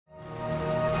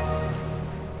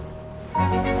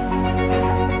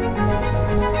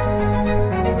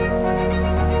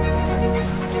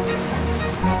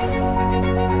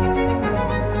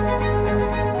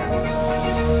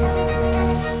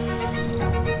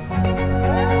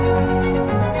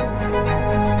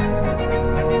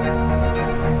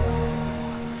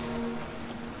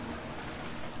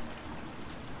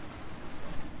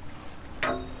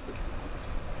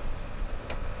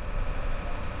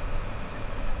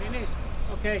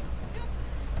Okay.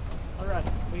 All right.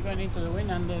 We're going into the wind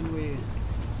and then we...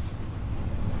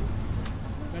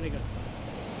 Very good.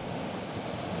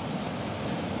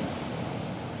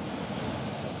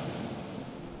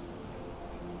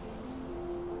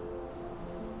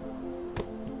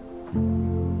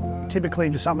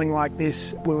 Typically for something like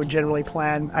this, we would generally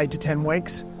plan 8 to 10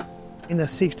 weeks. In the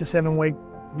 6 to 7 week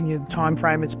time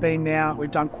frame it's been now, we've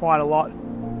done quite a lot.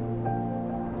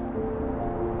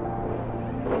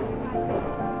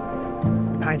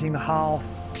 Painting the hull,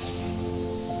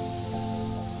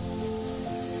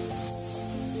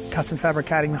 custom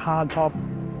fabricating the hardtop,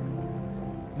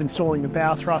 installing the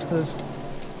bow thrusters.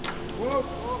 Whoa,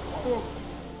 whoa,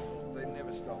 whoa. They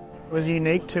never stop. It was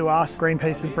unique to us.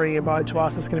 Greenpeace is bringing a boat to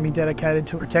us that's going to be dedicated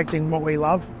to protecting what we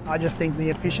love. I just think the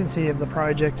efficiency of the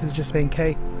project has just been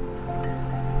key.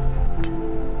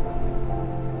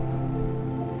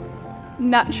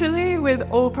 Naturally, with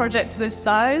all projects this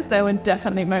size, there were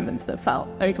definitely moments that felt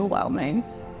overwhelming.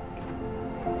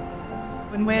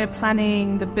 When we're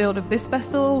planning the build of this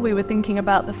vessel, we were thinking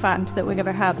about the fact that we're going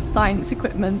to have science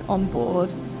equipment on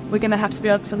board. We're going to have to be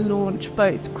able to launch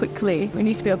boats quickly. We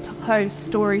need to be able to host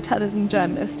storytellers and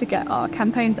journalists to get our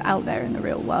campaigns out there in the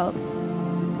real world.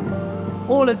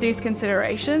 All of these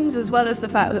considerations, as well as the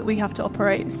fact that we have to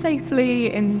operate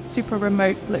safely in super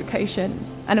remote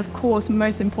locations. And of course,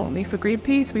 most importantly for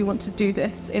Greenpeace, we want to do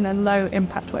this in a low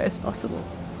impact way as possible.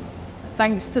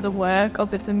 Thanks to the work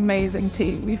of this amazing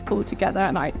team we've pulled together,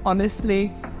 and I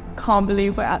honestly can't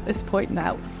believe we're at this point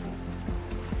now.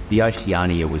 The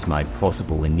Oceania was made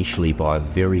possible initially by a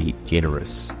very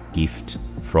generous gift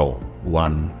from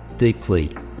one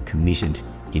deeply committed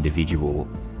individual.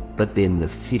 But then the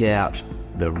fit out,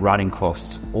 the running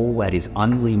costs, all that is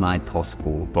only made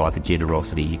possible by the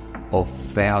generosity of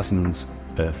thousands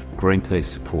of Greenpeace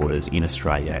supporters in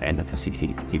Australia and the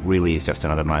Pacific. It really is just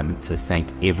another moment to thank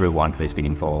everyone who's been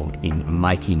involved in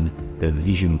making the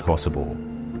vision possible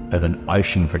of an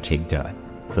ocean protector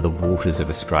for the waters of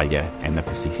Australia and the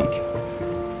Pacific.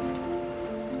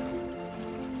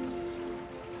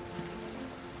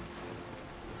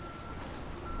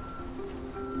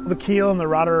 The keel and the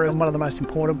rudder are one of the most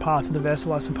important parts of the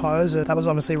vessel, I suppose. That was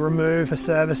obviously removed for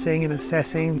servicing and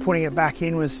assessing. Putting it back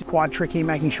in was quite tricky,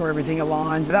 making sure everything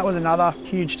aligns. That was another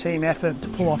huge team effort to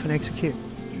pull off and execute.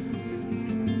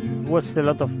 It was a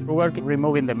lot of work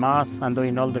removing the mast and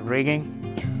doing all the rigging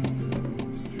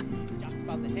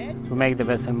to make the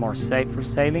vessel more safe for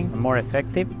sailing and more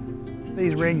effective.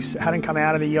 These rigs hadn't come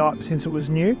out of the yacht since it was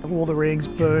new. All the rigs,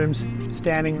 booms,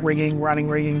 standing rigging, running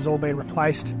rigging has all been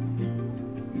replaced.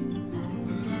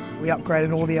 We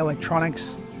upgraded all the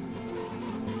electronics.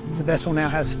 The vessel now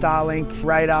has Starlink,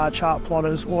 radar, chart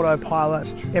plotters,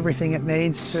 autopilot, everything it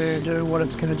needs to do what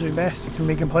it's going to do best, to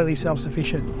be completely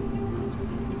self-sufficient.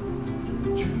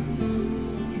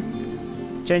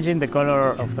 Changing the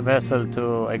color of the vessel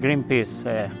to a Greenpeace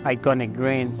iconic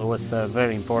green was a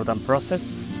very important process.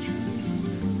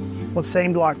 What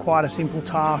seemed like quite a simple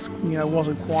task,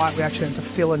 wasn't quite. We actually had to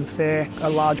fill and fare a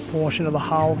large portion of the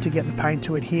hull to get the paint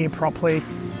to adhere properly.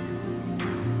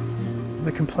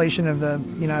 The completion of the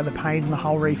paint and the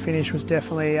hull refinish was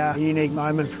definitely a unique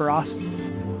moment for us.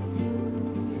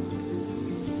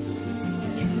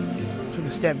 Took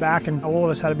a step back and all of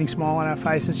us had a big smile on our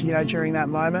faces, during that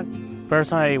moment.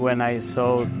 Personally, when I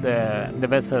saw the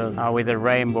vessel with the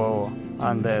rainbow,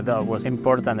 and that was an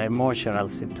important emotional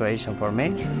situation for me.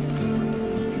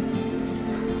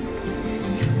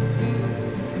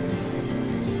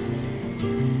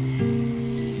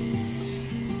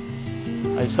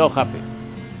 I'm so happy.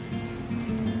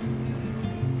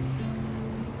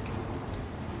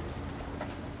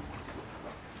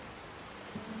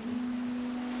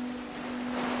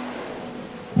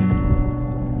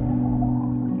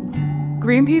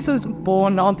 Greenpeace was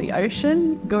born on the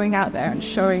ocean, going out there and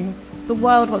showing the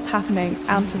world what's happening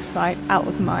out of sight, out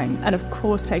of mind, and of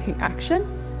course taking action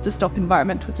to stop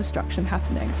environmental destruction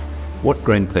happening. What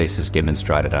Greenpeace has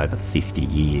demonstrated over 50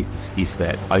 years is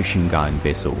that ocean-going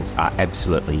vessels are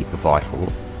absolutely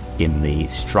vital in the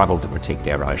struggle to protect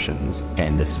our oceans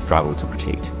and the struggle to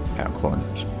protect our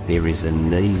climate. There is a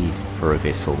need for a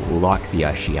vessel like the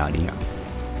Oceania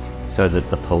so that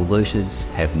the polluters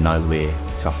have nowhere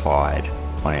to hide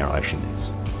on our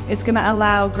oceans. It's going to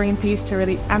allow Greenpeace to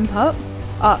really amp up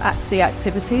our at-sea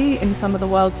activity in some of the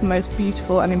world's most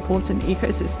beautiful and important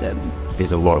ecosystems.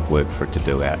 There's a lot of work for it to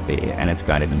do out there, and it's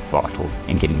going to be vital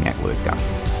in getting that work done.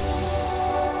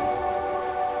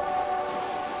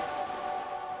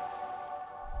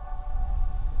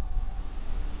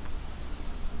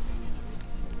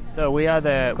 So we are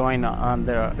going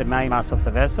under the main mast of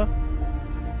the vessel.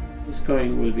 This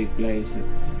coin will be placed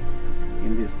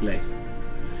in this place.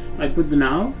 I put the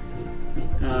now,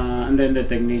 and then the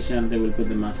technician, they will put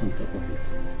the mass on top of it.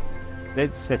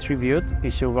 That's a tribute.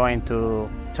 If you're going to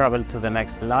travel to the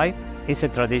next life, it's a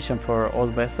tradition for all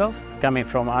vessels, coming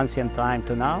from ancient time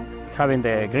to now. Having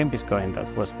the Greenpeace coin,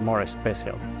 that was more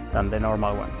special than the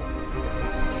normal one.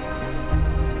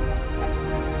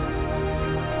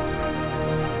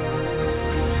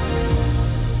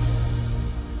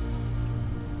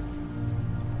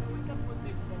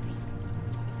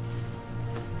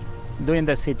 Doing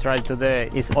the sea trial today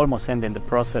is almost ending the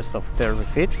process of the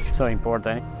refit, so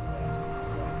important.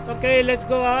 Okay, let's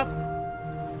go aft.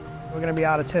 We're going to be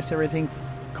able to test everything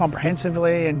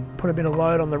comprehensively and put a bit of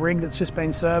load on the rig that's just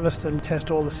been serviced and test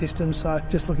all the systems. So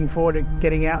just looking forward to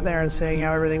getting out there and seeing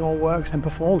how everything all works and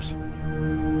performs.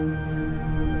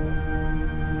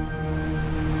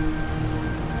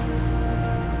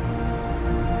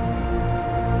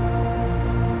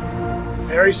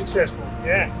 Very successful,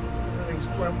 yeah. Everything's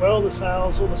went well. All the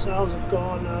sails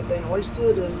have been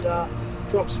hoisted and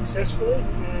dropped successfully,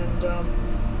 and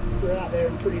we're out there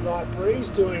in pretty light breeze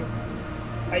doing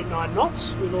 8-9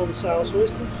 knots with all the sails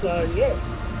hoisted. So yeah,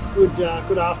 it's a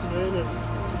good afternoon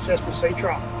and successful sea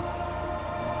trial.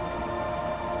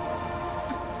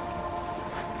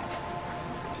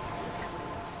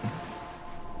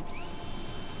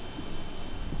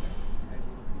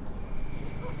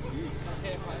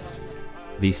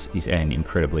 This is an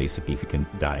incredibly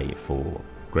significant day for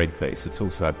Greenpeace. It's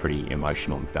also a pretty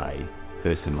emotional day,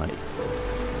 personally.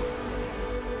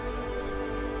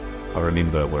 I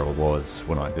remember where I was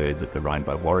when I heard that the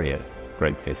Rainbow Warrior,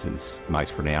 Greenpeace's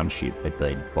most renowned ship, had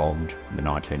been bombed in the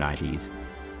 1980s.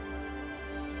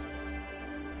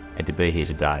 And to be here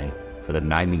today for the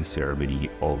naming ceremony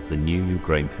of the new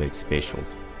Greenpeace vessel,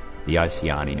 the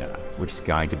Oceania, which is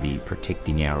going to be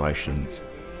protecting our oceans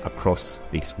across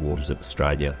the east waters of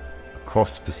Australia,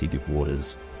 across Pacific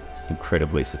waters,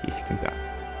 incredibly significant day.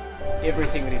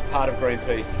 Everything that is part of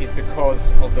Greenpeace is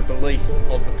because of the belief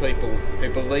of the people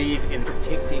who believe in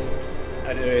protecting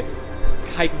an Earth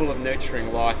capable of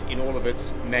nurturing life in all of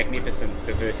its magnificent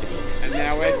diversity. And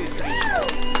now, as is traditional,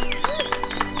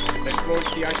 let's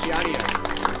launch the Oceania.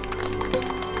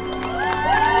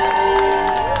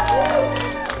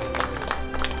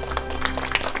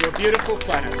 To a beautiful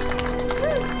planet.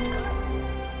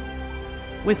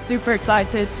 We're super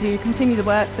excited to continue the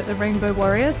work that the Rainbow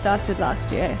Warrior started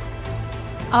last year.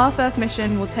 Our first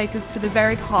mission will take us to the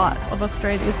very heart of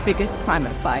Australia's biggest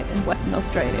climate fight in Western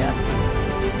Australia.